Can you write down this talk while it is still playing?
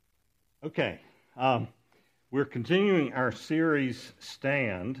Okay, we're continuing our series,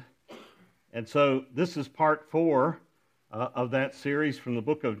 Stand, and so this is part 4 of that series from the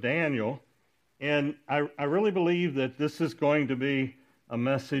book of Daniel, and I really believe that this is going to be a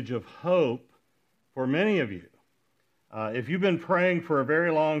message of hope for many of you. If you've been praying for a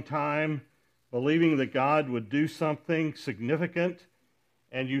very long time, believing that God would do something significant,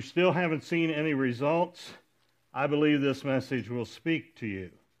 and you still haven't seen any results, I believe this message will speak to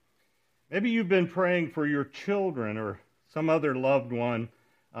you. Maybe you've been praying for your children or some other loved one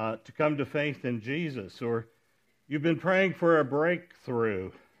to come to faith in Jesus, or you've been praying for a breakthrough,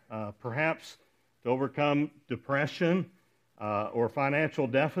 perhaps to overcome depression or financial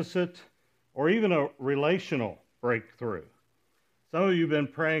deficit, or even a relational breakthrough. Some of you have been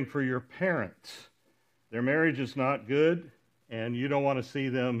praying for your parents. Their marriage is not good, and you don't want to see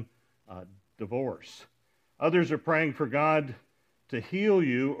them divorce. Others are praying for God to heal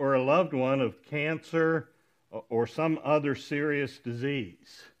you or a loved one of cancer or some other serious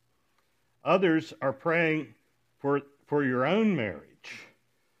disease. Others are praying for your own marriage.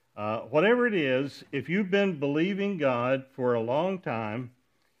 Whatever it is, if you've been believing God for a long time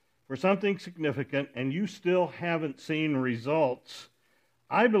for something significant and you still haven't seen results,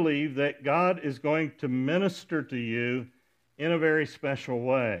 I believe that God is going to minister to you in a very special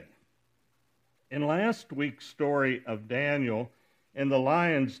way. In last week's story of Daniel in the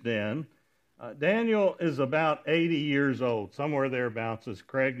lion's den, Daniel is about 80 years old, somewhere thereabouts, as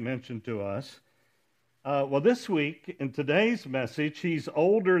Craig mentioned to us. Well, this week, in today's message, he's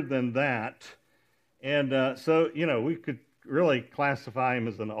older than that, and so, we could really classify him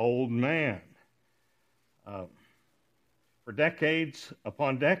as an old man. For decades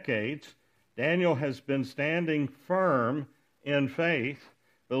upon decades, Daniel has been standing firm in faith,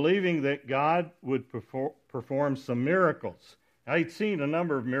 believing that God would perform some miracles. Now, he'd seen a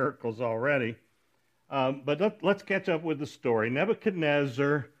number of miracles already, but let's catch up with the story.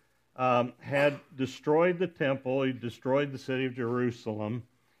 Nebuchadnezzar had destroyed the temple, he destroyed the city of Jerusalem,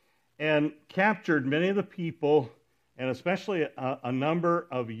 and captured many of the people, and especially a number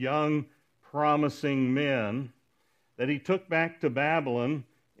of young, promising men that he took back to Babylon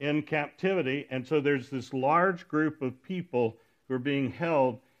in captivity. And so there's this large group of people who are being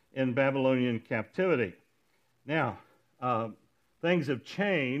held in Babylonian captivity. Now, things have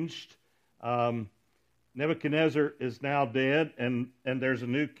changed. Nebuchadnezzar is now dead, and there's a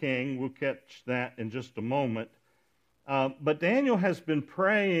new king. We'll catch that in just a moment. But Daniel has been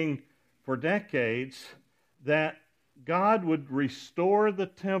praying for decades that God would restore the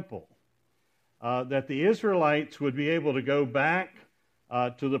temple, that the Israelites would be able to go back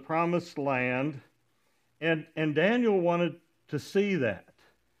to the promised land, and Daniel wanted to see that.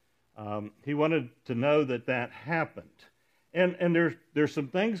 He wanted to know that happened. And there's some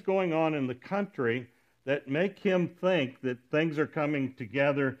things going on in the country that make him think that things are coming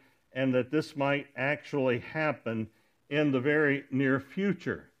together and that this might actually happen in the very near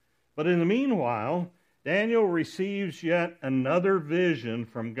future. But in the meanwhile, Daniel receives yet another vision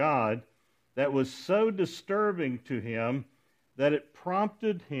from God that was so disturbing to him that it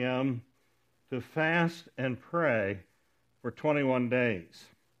prompted him to fast and pray for 21 days.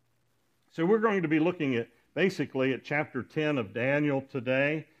 So we're going to be looking at basically at chapter 10 of Daniel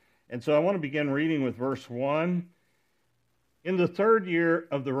today. And so I want to begin reading with verse 1. In the 3rd year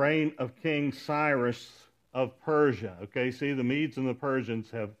of the reign of King Cyrus of Persia. Okay, see, the Medes and the Persians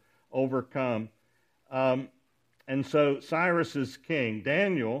have overcome. And so Cyrus is king.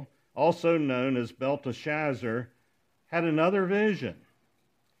 Daniel, also known as Belteshazzar, had another vision.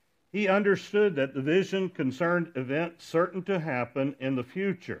 He understood that the vision concerned events certain to happen in the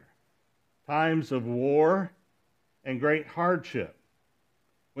future, times of war and great hardship.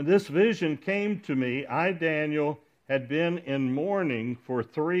 When this vision came to me, I, Daniel, had been in mourning for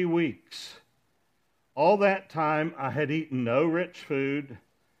 3 weeks. All that time I had eaten no rich food,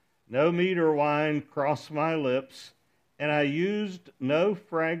 no meat or wine crossed my lips, and I used no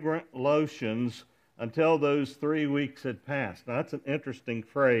fragrant lotions until those 3 weeks had passed. Now, that's an interesting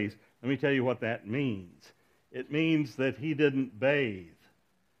phrase. Let me tell you what that means. It means that he didn't bathe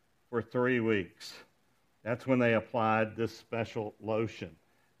for 3 weeks. That's when they applied this special lotion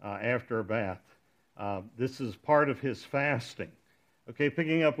after a bath. This is part of his fasting. Okay,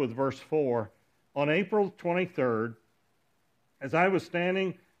 picking up with verse 4. On April 23rd, as I was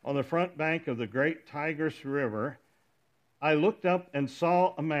standing on the front bank of the great Tigris River, I looked up and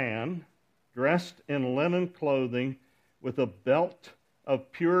saw a man dressed in linen clothing with a belt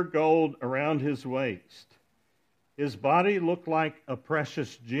of pure gold around his waist. His body looked like a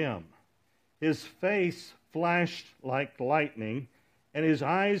precious gem. His face flashed like lightning, and his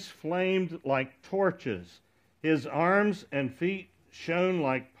eyes flamed like torches. His arms and feet shone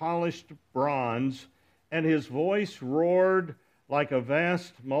like polished bronze, and his voice roared like a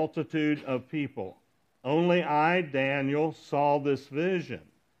vast multitude of people. Only I, Daniel, saw this vision.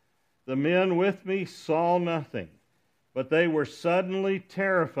 The men with me saw nothing, but they were suddenly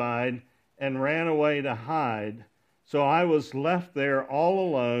terrified and ran away to hide. So I was left there all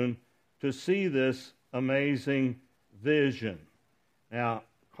alone to see this amazing vision. Now,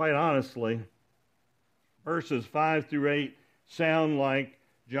 quite honestly, verses 5 through 8 sound like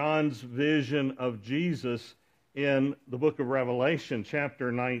John's vision of Jesus in the book of Revelation,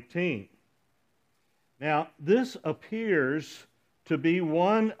 chapter 19. Now, this appears to be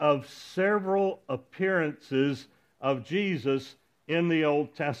one of several appearances of Jesus in the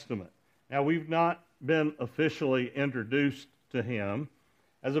Old Testament. Now, we've not been officially introduced to him.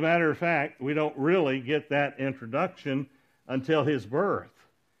 As a matter of fact, we don't really get that introduction until his birth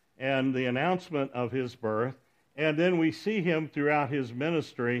and the announcement of his birth. And then we see him throughout his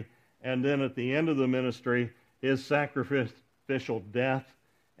ministry, and then at the end of the ministry, his sacrificial death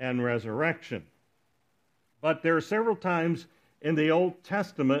and resurrection. But there are several times in the Old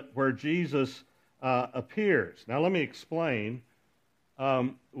Testament where Jesus appears. Now let me explain.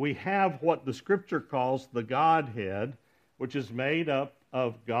 We have what the Scripture calls the Godhead, which is made up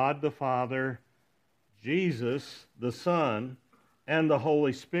of God the Father, Jesus the Son, and the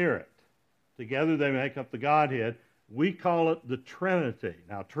Holy Spirit. Together they make up the Godhead. We call it the Trinity.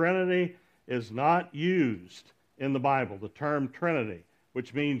 Now, Trinity is not used in the Bible, the term Trinity,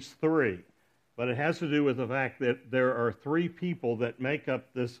 which means three. But it has to do with the fact that there are three people that make up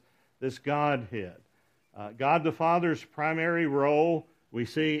this Godhead. God the Father's primary role we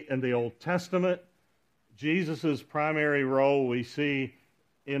see in the Old Testament. Jesus' primary role we see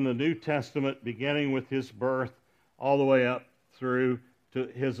in the New Testament, beginning with his birth all the way up through to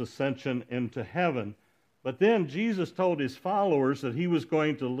his ascension into heaven. But then Jesus told his followers that he was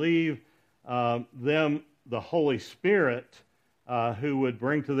going to leave them the Holy Spirit, who would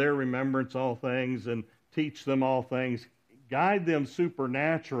bring to their remembrance all things and teach them all things, guide them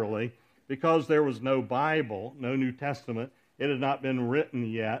supernaturally, because there was no Bible, no New Testament. It had not been written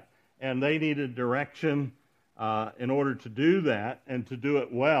yet, and they needed direction in order to do that, and to do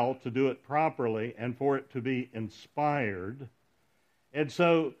it well, to do it properly, and for it to be inspired. And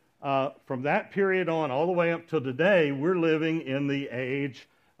so from that period on, all the way up to today, we're living in the age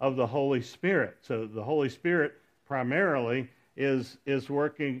of the Holy Spirit. So the Holy Spirit primarily is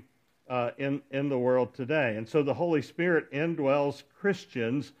working in the world today. And so the Holy Spirit indwells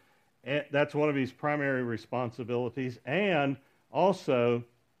Christians. And that's one of his primary responsibilities, and also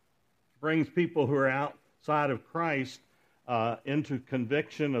brings people who are outside of Christ into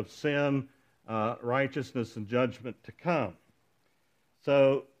conviction of sin, righteousness, and judgment to come.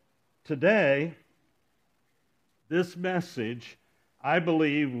 So today, this message, I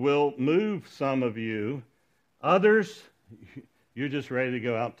believe, will move some of you. Others, you're just ready to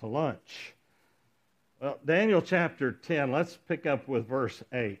go out to lunch. Well, Daniel chapter 10, let's pick up with verse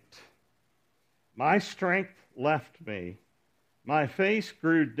 8. My strength left me. My face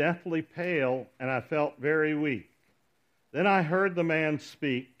grew deathly pale, and I felt very weak. Then I heard the man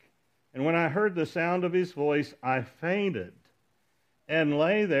speak, and when I heard the sound of his voice, I fainted and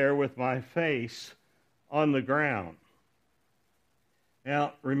lay there with my face on the ground.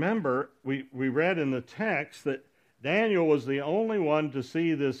 Now, remember, we read in the text that Daniel was the only one to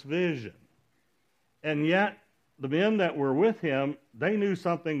see this vision. And yet, the men that were with him, they knew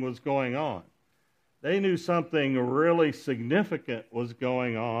something was going on. They knew something really significant was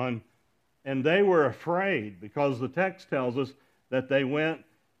going on, and they were afraid, because the text tells us that they went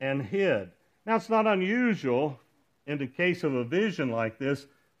and hid. Now, it's not unusual in the case of a vision like this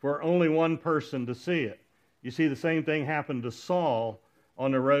for only one person to see it. You see, the same thing happened to Saul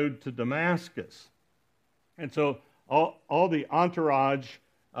on the road to Damascus. And so all the entourage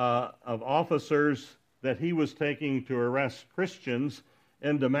of officers that he was taking to arrest Christians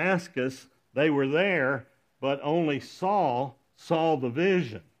in Damascus, they were there, but only Saul saw the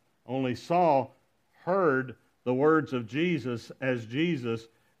vision. Only Saul heard the words of Jesus as Jesus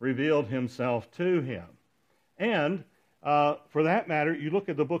revealed himself to him. And for that matter, you look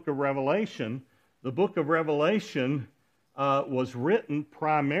at the book of Revelation. The book of Revelation was written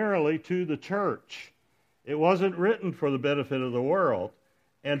primarily to the church. It wasn't written for the benefit of the world.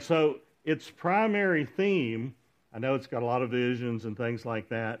 And so its primary theme, I know it's got a lot of visions and things like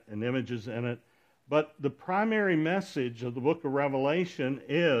that and images in it, but the primary message of the book of Revelation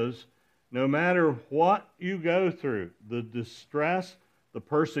is, no matter what you go through, the distress, the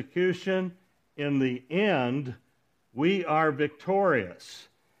persecution, in the end, we are victorious.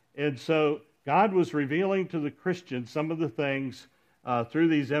 And so God was revealing to the Christians some of the things through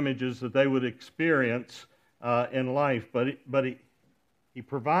these images that they would experience in life. But he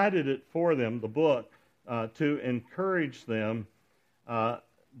provided it for them, the book, to encourage them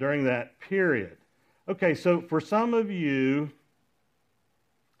during that period. Okay, so for some of you,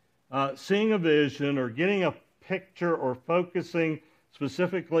 seeing a vision or getting a picture or focusing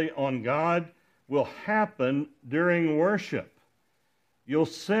specifically on God will happen during worship. You'll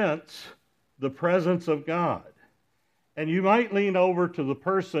sense the presence of God. And you might lean over to the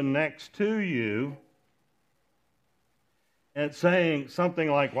person next to you and saying something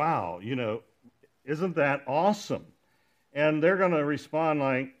like, wow, isn't that awesome? And they're going to respond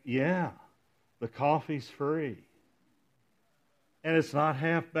like, yeah, the coffee's free. And it's not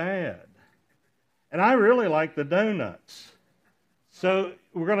half bad. And I really like the donuts. So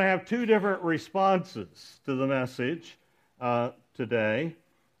we're going to have two different responses to the message today.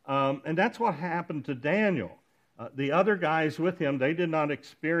 And that's what happened to Daniel. The other guys with him, they did not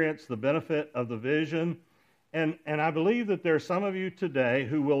experience the benefit of the vision. And I believe that there are some of you today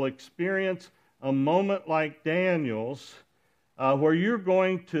who will experience a moment like Daniel's where you're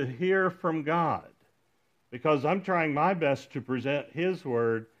going to hear from God. Because I'm trying my best to present His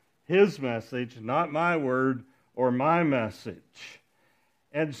word, His message, not my word or my message.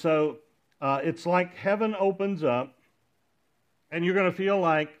 And so it's like heaven opens up, and you're going to feel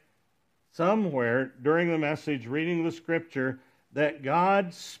like somewhere during the message, reading the scripture, that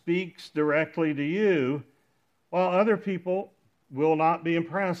God speaks directly to you, while other people will not be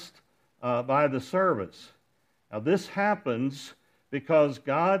impressed by the service. Now, this happens because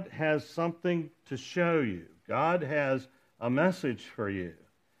God has something to show you. God has a message for you.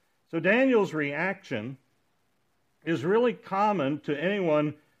 So Daniel's reaction is really common to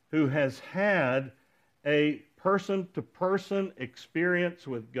anyone who has had a person-to-person experience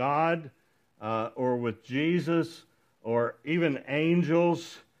with God or with Jesus or even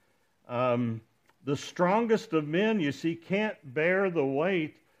angels. The strongest of men, you see, can't bear the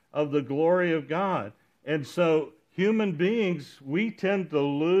weight of the glory of God. And so human beings, we tend to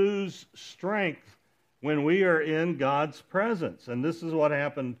lose strength when we are in God's presence. And this is what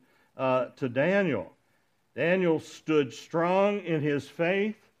happened to Daniel. Daniel stood strong in his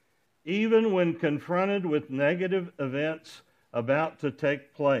faith, even when confronted with negative events about to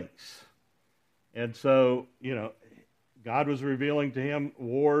take place. And so, God was revealing to him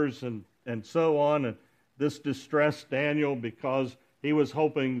wars and so on. And this distressed Daniel because he was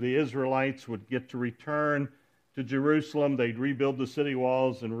hoping the Israelites would get to return to Jerusalem. They'd rebuild the city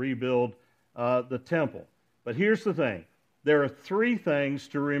walls and rebuild the temple. But here's the thing. There are three things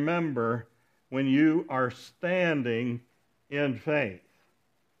to remember when you are standing in faith.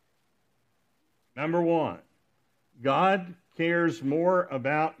 Number one, God cares more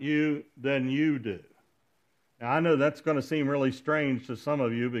about you than you do. Now, I know that's going to seem really strange to some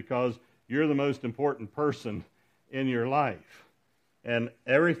of you because you're the most important person in your life. And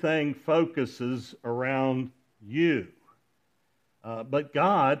everything focuses around you. But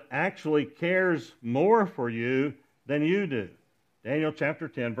God actually cares more for you than you do. Daniel chapter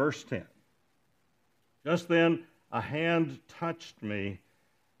 10, verse 10. Just then a hand touched me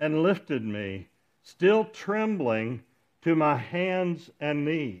and lifted me, still trembling, to my hands and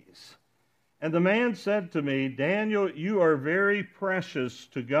knees. And the man said to me, Daniel, you are very precious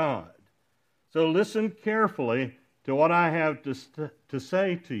to God. So listen carefully to what I have to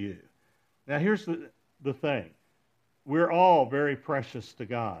say to you. Now here's the thing. We're all very precious to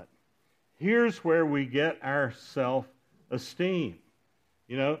God. Here's where we get our self-esteem.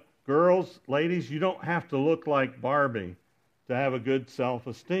 Girls, ladies, you don't have to look like Barbie to have a good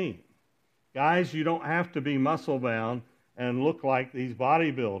self-esteem. Guys, you don't have to be muscle-bound and look like these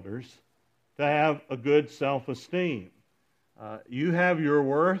bodybuilders to have a good self-esteem. You have your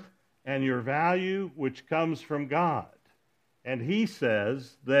worth and your value, which comes from God. And He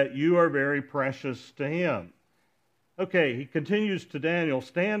says that you are very precious to Him. Okay, he continues to Daniel,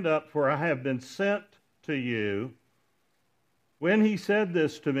 stand up, for I have been sent to you. When he said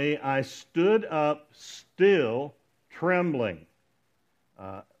this to me, I stood up, still trembling.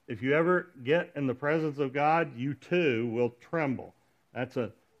 If you ever get in the presence of God, you too will tremble. That's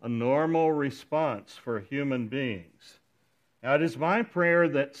a normal response for human beings. Now, it is my prayer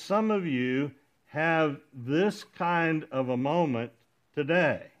that some of you have this kind of a moment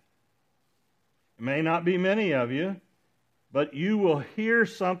today. It may not be many of you, but you will hear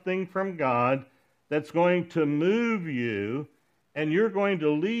something from God that's going to move you, and you're going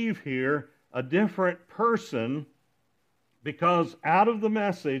to leave here a different person, because out of the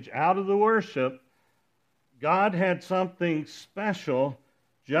message, out of the worship, God had something special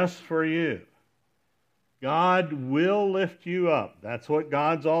just for you. God will lift you up. That's what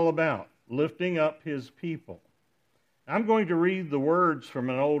God's all about, lifting up his people. I'm going to read the words from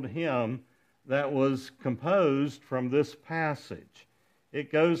an old hymn that was composed from this passage.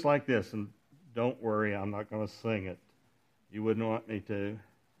 It goes like this, and don't worry, I'm not going to sing it. You wouldn't want me to.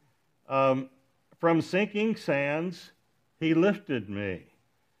 From sinking sands, he lifted me.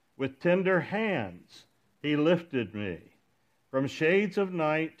 With tender hands, he lifted me. From shades of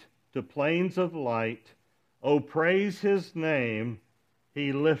night to plains of light, oh, praise his name,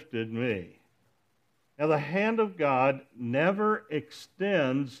 he lifted me. Now, the hand of God never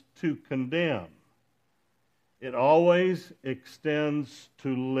extends to condemn. It always extends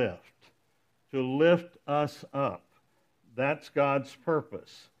to lift us up. That's God's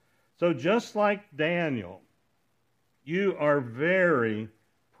purpose. So just like Daniel, you are very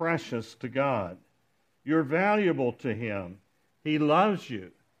precious to God. You're valuable to him. He loves you.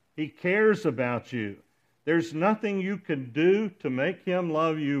 He cares about you. There's nothing you can do to make him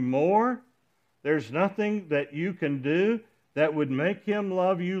love you more. There's nothing that you can do that would make him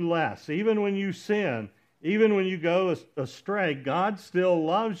love you less. Even when you sin, even when you go astray, God still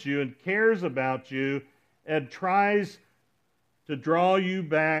loves you and cares about you and tries to draw you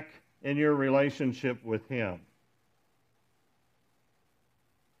back in your relationship with him.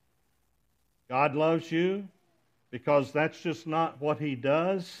 God loves you because that's just not what he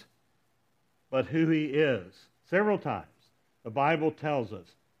does, but who he is. Several times, the Bible tells us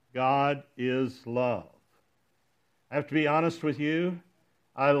God is love. I have to be honest with you.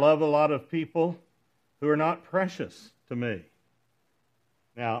 I love a lot of people who are not precious to me.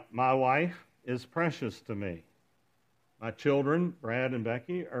 Now, my wife is precious to me. My children, Brad and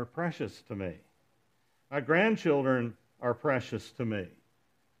Becky, are precious to me. My grandchildren are precious to me.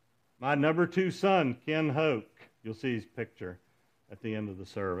 My number 2 son, Ken Hoke, you'll see his picture at the end of the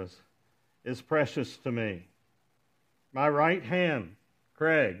service, is precious to me. My right hand,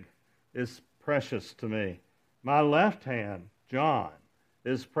 Craig, is precious to me. My left hand, John,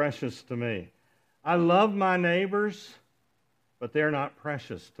 is precious to me. I love my neighbors, but they're not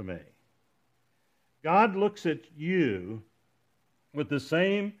precious to me. God looks at you with the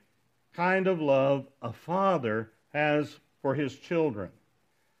same kind of love a father has for his children.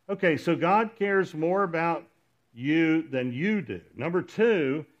 Okay, so God cares more about you than you do. Number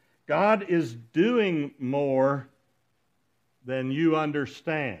 2, God is doing more than you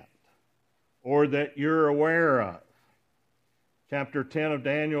understand or that you're aware of. Chapter 10 of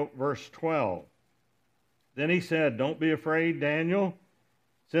Daniel, verse 12. Then he said, "Don't be afraid, Daniel.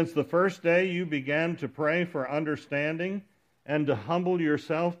 Since the first day you began to pray for understanding and to humble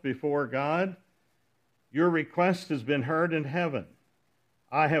yourself before God, your request has been heard in heaven.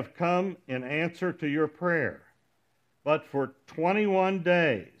 I have come in answer to your prayer. But for 21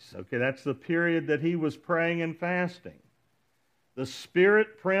 days," okay, that's the period that he was praying and fasting, "the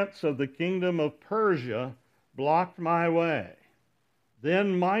spirit prince of the kingdom of Persia blocked my way.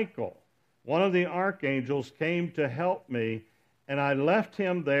 Then Michael, one of the archangels, came to help me, and I left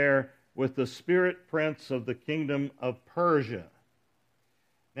him there with the spirit prince of the kingdom of Persia."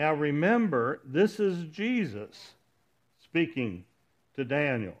 Now remember, this is Jesus speaking to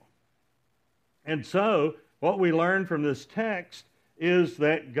Daniel. And so, what we learn from this text is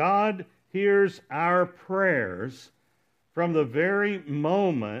that God hears our prayers from the very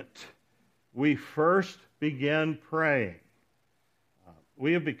moment we first begin praying.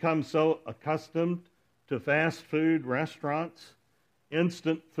 We have become so accustomed to fast food restaurants,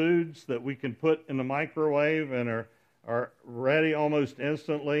 instant foods that we can put in the microwave and are ready almost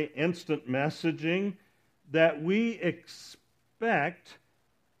instantly, instant messaging, that we expect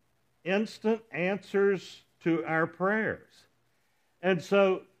instant answers to our prayers. And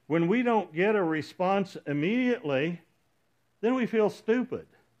so when we don't get a response immediately, then we feel stupid.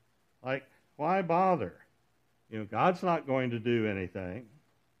 Like, why bother? God's not going to do anything.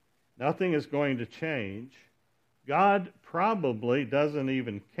 Nothing is going to change. God probably doesn't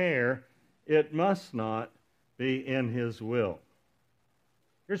even care. It must not be in his will.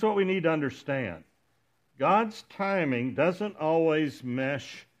 Here's what we need to understand. God's timing doesn't always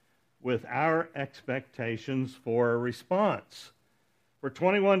mesh with our expectations for a response. For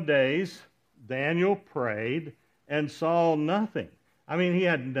 21 days, Daniel prayed and saw nothing. He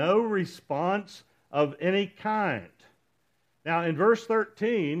had no response of any kind. Now, in verse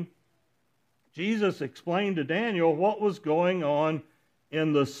 13, Jesus explained to Daniel what was going on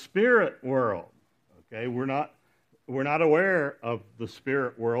in the spirit world. Okay, we're not aware of the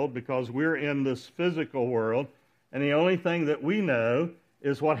spirit world because we're in this physical world, and the only thing that we know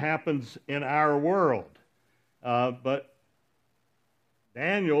is what happens in our world. But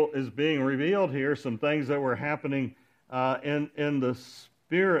Daniel is being revealed here, some things that were happening in the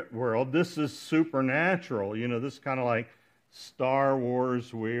spirit world. This is supernatural. This is kind of like Star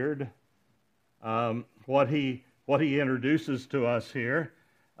Wars weird. What he introduces to us here.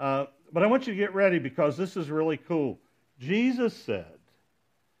 But I want you to get ready because this is really cool. Jesus said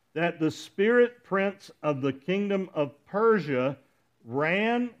that the spirit prince of the kingdom of Persia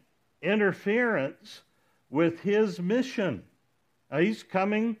ran interference with his mission. Now, he's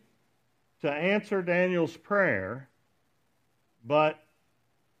coming to answer Daniel's prayer, but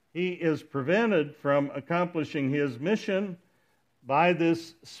he is prevented from accomplishing his mission by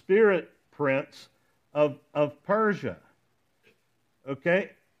this spirit prince of Persia.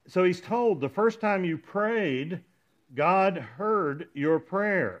 Okay? So he's told the first time you prayed, God heard your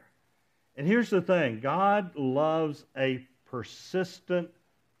prayer. And here's the thing. God loves a persistent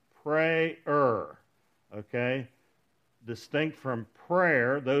prayer. Okay? Distinct from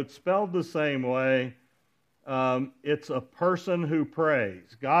prayer, though it's spelled the same way, it's a person who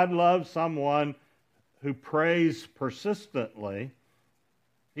prays. God loves someone who prays persistently.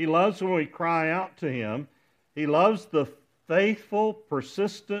 He loves when we cry out to him. He loves the faithful,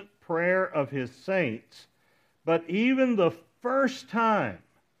 persistent prayer of his saints. But even the first time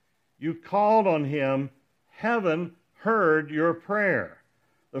you called on him, heaven heard your prayer.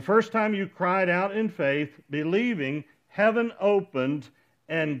 The first time you cried out in faith, believing, heaven opened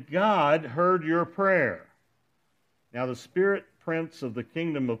and God heard your prayer. Now, the spirit prince of the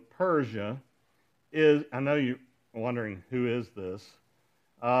kingdom of Persia is, I know you're wondering who is this,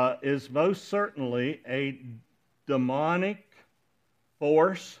 is most certainly a demonic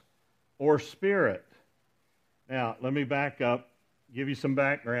force or spirit. Now, let me back up, give you some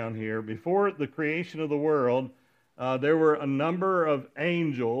background here. Before the creation of the world, there were a number of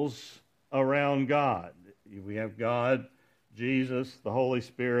angels around God. We have God, Jesus, the Holy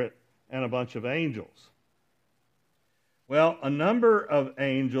Spirit, and a bunch of angels. Well, a number of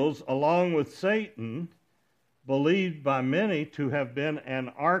angels, along with Satan, believed by many to have been an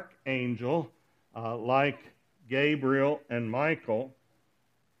archangel, like Gabriel and Michael.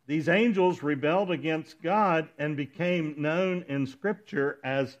 These angels rebelled against God and became known in Scripture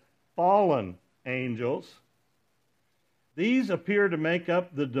as fallen angels. These appear to make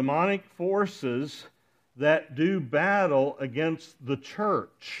up the demonic forces that do battle against the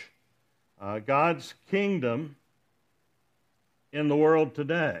church, God's kingdom in the world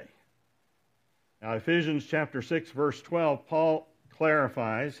today. Now, Ephesians chapter 6, verse 12, Paul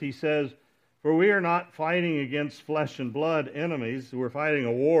clarifies. He says, "For we are not fighting against flesh and blood enemies." We're fighting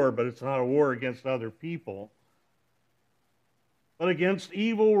a war, but it's not a war against other people. "But against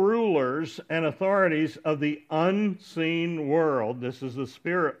evil rulers and authorities of the unseen world," this is the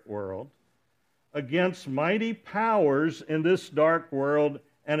spirit world, "against mighty powers in this dark world,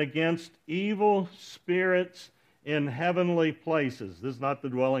 and against evil spirits in heavenly places." This is not the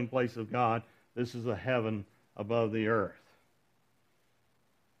dwelling place of God. This is a heaven above the earth.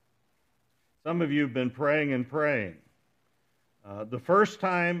 Some of you have been praying and praying. The first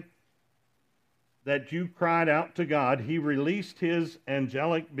time that you cried out to God, he released his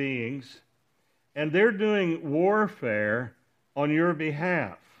angelic beings, and they're doing warfare on your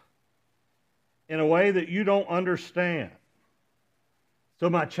behalf in a way that you don't understand. So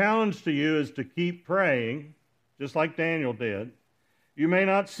my challenge to you is to keep praying, just like Daniel did. You may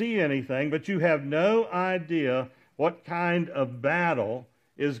not see anything, but you have no idea what kind of battle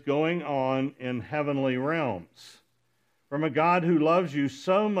is going on in heavenly realms. From a God who loves you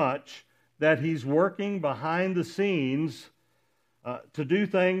so much that he's working behind the scenes to do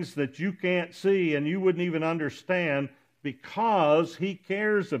things that you can't see and you wouldn't even understand because he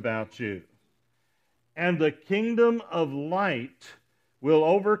cares about you. And the kingdom of light will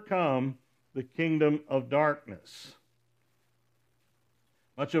overcome the kingdom of darkness.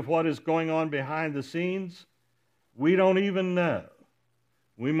 Much of what is going on behind the scenes, we don't even know.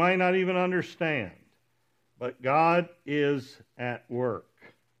 We might not even understand. But God is at work.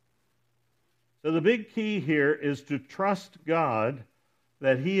 So the big key here is to trust God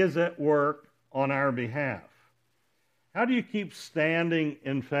that he is at work on our behalf. How do you keep standing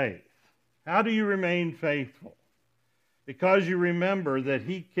in faith? How do you remain faithful? Because you remember that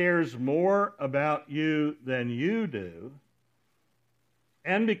he cares more about you than you do,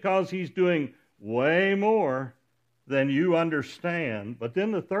 and because he's doing way more than you understand. But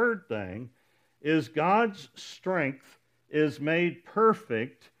then the third thing is God's strength is made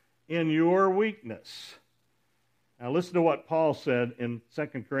perfect in your weakness. Now listen to what Paul said in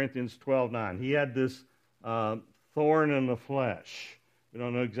 2 Corinthians 12:9. He had this thorn in the flesh, We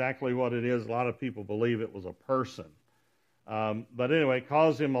don't know exactly what it is. A lot of people believe it was a person. But anyway, it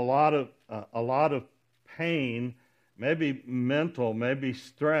caused him a lot of pain, maybe mental, maybe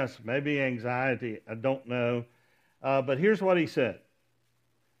stress, maybe anxiety. I don't know. But here's what he said.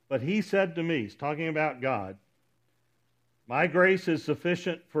 But he said to me, he's talking about God, my grace is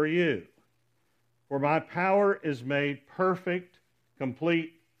sufficient for you, for my power is made perfect,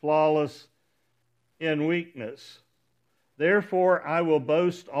 complete, flawless in weakness. Therefore, I will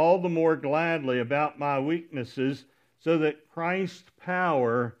boast all the more gladly about my weaknesses, so that Christ's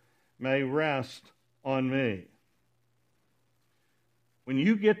power may rest on me. When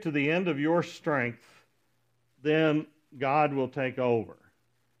you get to the end of your strength, then God will take over.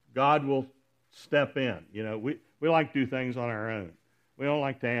 God will step in. You know, we like to do things on our own. We don't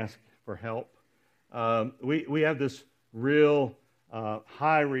like to ask for help. We have this real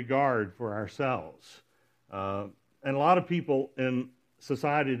high regard for ourselves. And a lot of people in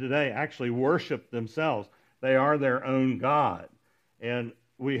society today actually worship themselves. They are their own God. And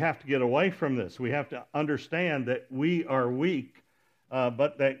we have to get away from this. We have to understand that we are weak,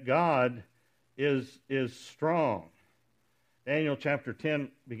 but that God is strong. Daniel chapter 10,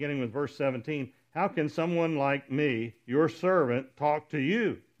 beginning with verse 17, how can someone like me, your servant, talk to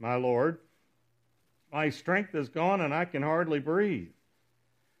you, my Lord? My strength is gone and I can hardly breathe.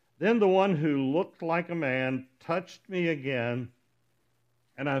 Then the one who looked like a man touched me again,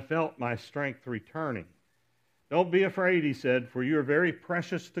 and I felt my strength returning. Don't be afraid, he said, for you are very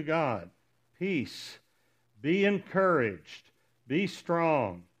precious to God. Peace. Be encouraged. Be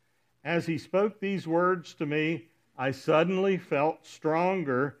strong. As he spoke these words to me, I suddenly felt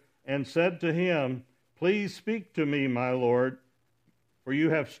stronger and said to him, please speak to me, my Lord, for you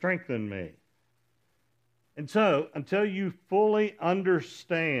have strengthened me. And so, until you fully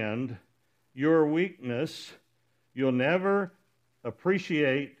understand your weakness, you'll never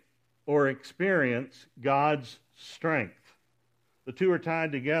appreciate or experience God's strength. The two are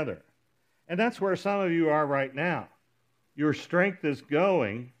tied together. And that's where some of you are right now. Your strength is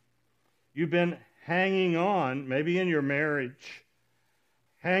going. You've been hanging on, maybe in your marriage,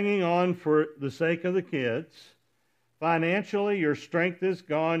 hanging on for the sake of the kids. Financially, your strength is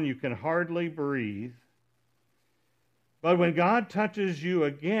gone. You can hardly breathe. But when God touches you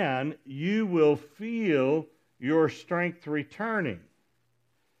again, you will feel your strength returning.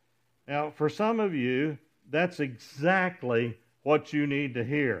 Now, for some of you, that's exactly what you need to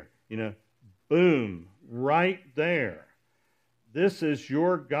hear. You know, boom, right there. This is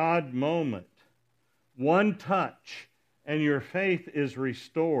your God moment. One touch, and your faith is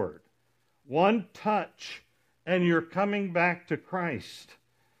restored. One touch, and you're coming back to Christ.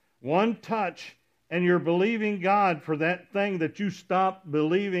 One touch, and you're believing God for that thing that you stopped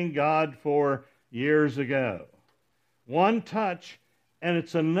believing God for years ago. One touch, and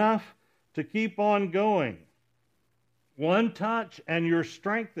it's enough to keep on going. One touch, and your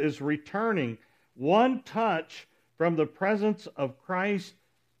strength is returning. One touch from the presence of Christ,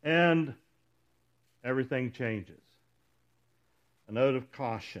 and everything changes. A note of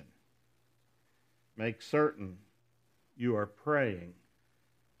caution. Make certain you are praying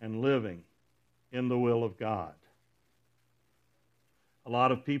and living in the will of God. A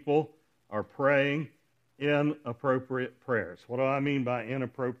lot of people are praying inappropriate prayers. What do I mean by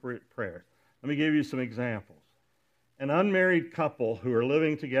inappropriate prayers? Let me give you some examples. An unmarried couple who are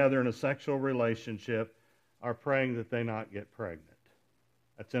living together in a sexual relationship are praying that they not get pregnant.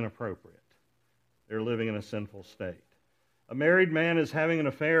 That's inappropriate. They're living in a sinful state. A married man is having an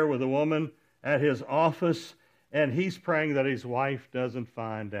affair with a woman at his office, and he's praying that his wife doesn't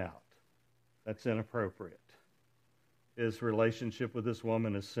find out. That's inappropriate. His relationship with this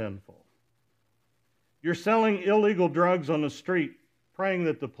woman is sinful. You're selling illegal drugs on the street, praying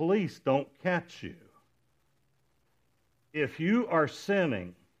that the police don't catch you. If you are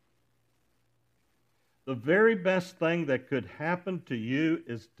sinning, the very best thing that could happen to you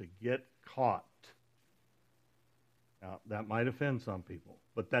is to get caught. Now, that might offend some people,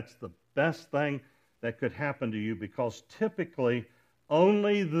 but that's the best thing that could happen to you, because typically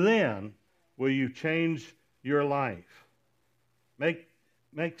only then will you change your life. Make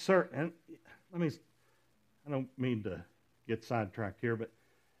certain, and I don't mean to get sidetracked here, but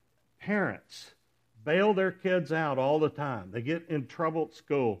parents bail their kids out all the time. They get in trouble at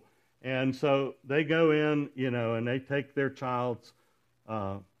school, and so they go in, and they take their child's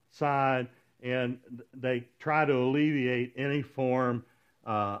side, and they try to alleviate any form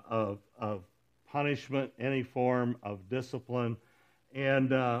of punishment, any form of discipline, and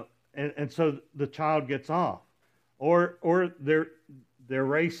so the child gets off, or they're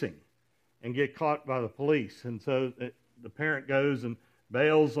racing and get caught by the police, and so the parent goes and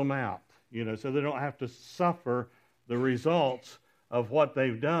bails them out, so they don't have to suffer the results of what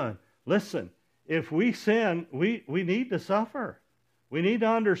they've done. Listen, if we sin, we need to suffer. We need to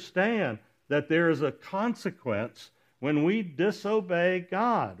understand that there is a consequence when we disobey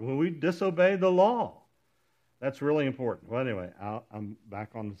God, when we disobey the law. That's really important. Well, anyway, I'm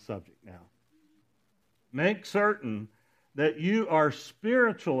back on the subject now. Make certain that you are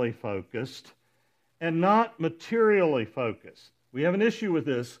spiritually focused and not materially focused. We have an issue with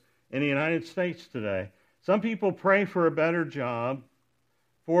this in the United States today. Some people pray for a better job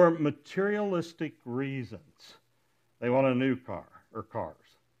for materialistic reasons. They want a new car or cars.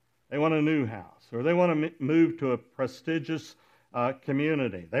 They want a new house, or they want to move to a prestigious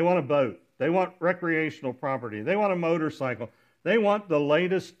community. They want a boat. They want recreational property. They want a motorcycle. They want the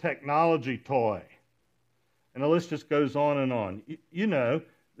latest technology toy. And the list just goes on and on.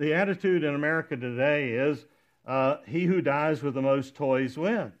 The attitude in America today is he who dies with the most toys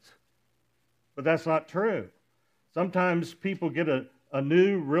wins. But that's not true. Sometimes people get a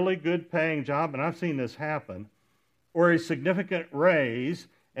new, really good paying job, and I've seen this happen, or a significant raise,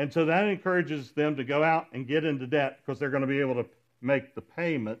 and so that encourages them to go out and get into debt because they're going to be able to make the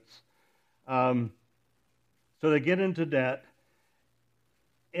payments. So they get into debt,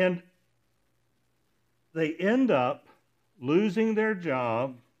 and they end up losing their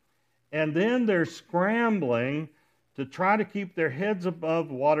job, and then they're scrambling to try to keep their heads above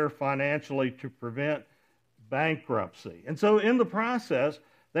water financially to prevent bankruptcy. And so in the process,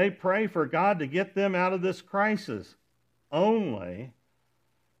 they pray for God to get them out of this crisis only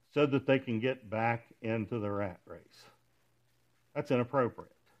so that they can get back into the rat race. That's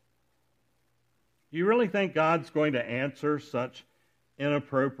inappropriate. Do you really think God's going to answer such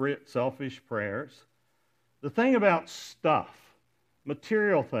inappropriate, selfish prayers? The thing about stuff,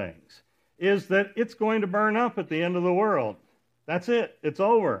 material things, is that it's going to burn up at the end of the world. That's it. It's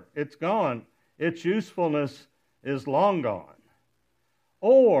over. It's gone. Its usefulness is long gone.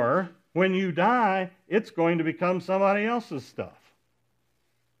 Or, when you die, it's going to become somebody else's stuff.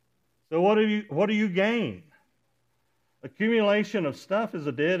 So what do you gain? Accumulation of stuff is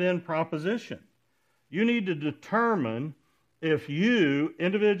a dead-end proposition. You need to determine if you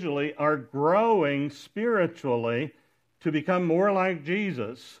individually are growing spiritually to become more like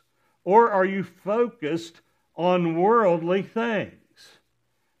Jesus, or are you focused on worldly things?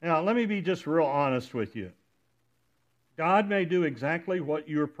 Now, let me be just real honest with you. God may do exactly what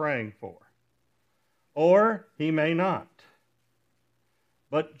you're praying for, or He may not.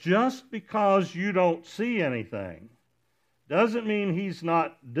 But just because you don't see anything doesn't mean He's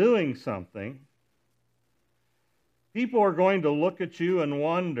not doing something. People are going to look at you and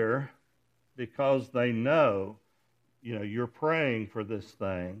wonder, because they know, you're praying for this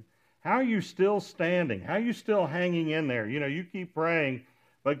thing. How are you still standing? How are you still hanging in there? You keep praying,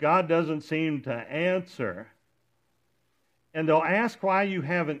 but God doesn't seem to answer. And they'll ask why you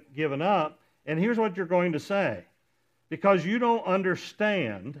haven't given up, and here's what you're going to say. Because you don't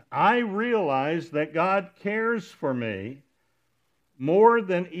understand, I realize that God cares for me more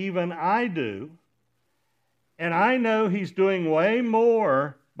than even I do, and I know He's doing way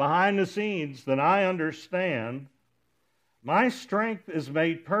more behind the scenes than I understand. My strength is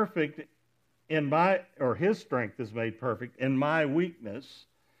made perfect His strength is made perfect in my weakness.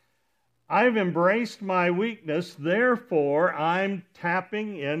 I've embraced my weakness, therefore I'm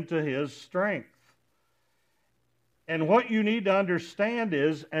tapping into His strength. And what you need to understand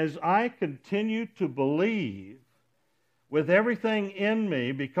is, as I continue to believe with everything in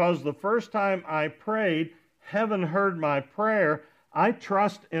me, because the first time I prayed, heaven heard my prayer, I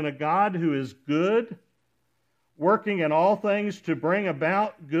trust in a God who is good, working in all things to bring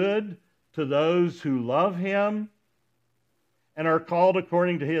about good to those who love Him and are called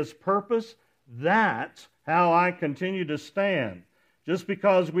according to His purpose. That's how I continue to stand. Just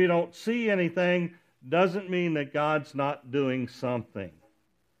because we don't see anything doesn't mean that God's not doing something.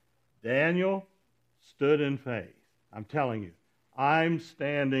 Daniel stood in faith. I'm telling you, I'm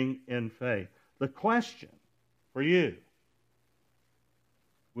standing in faith. The question for you,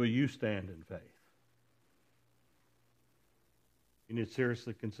 will you stand in faith? You need to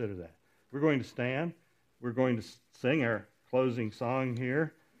seriously consider that. We're going to stand. We're going to sing our closing song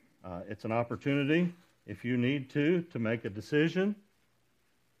here. It's an opportunity, if you need to make a decision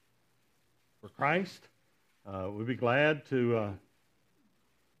for Christ. We'd be glad to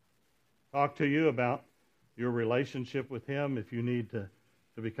talk to you about your relationship with Him. If you need to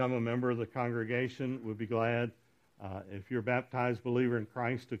become a member of the congregation, we'd be glad. If you're a baptized believer in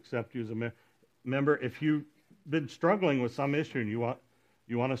Christ, to accept you as a member. If you've been struggling with some issue and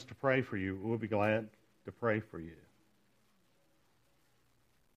you want us to pray for you, we'll be glad to pray for you.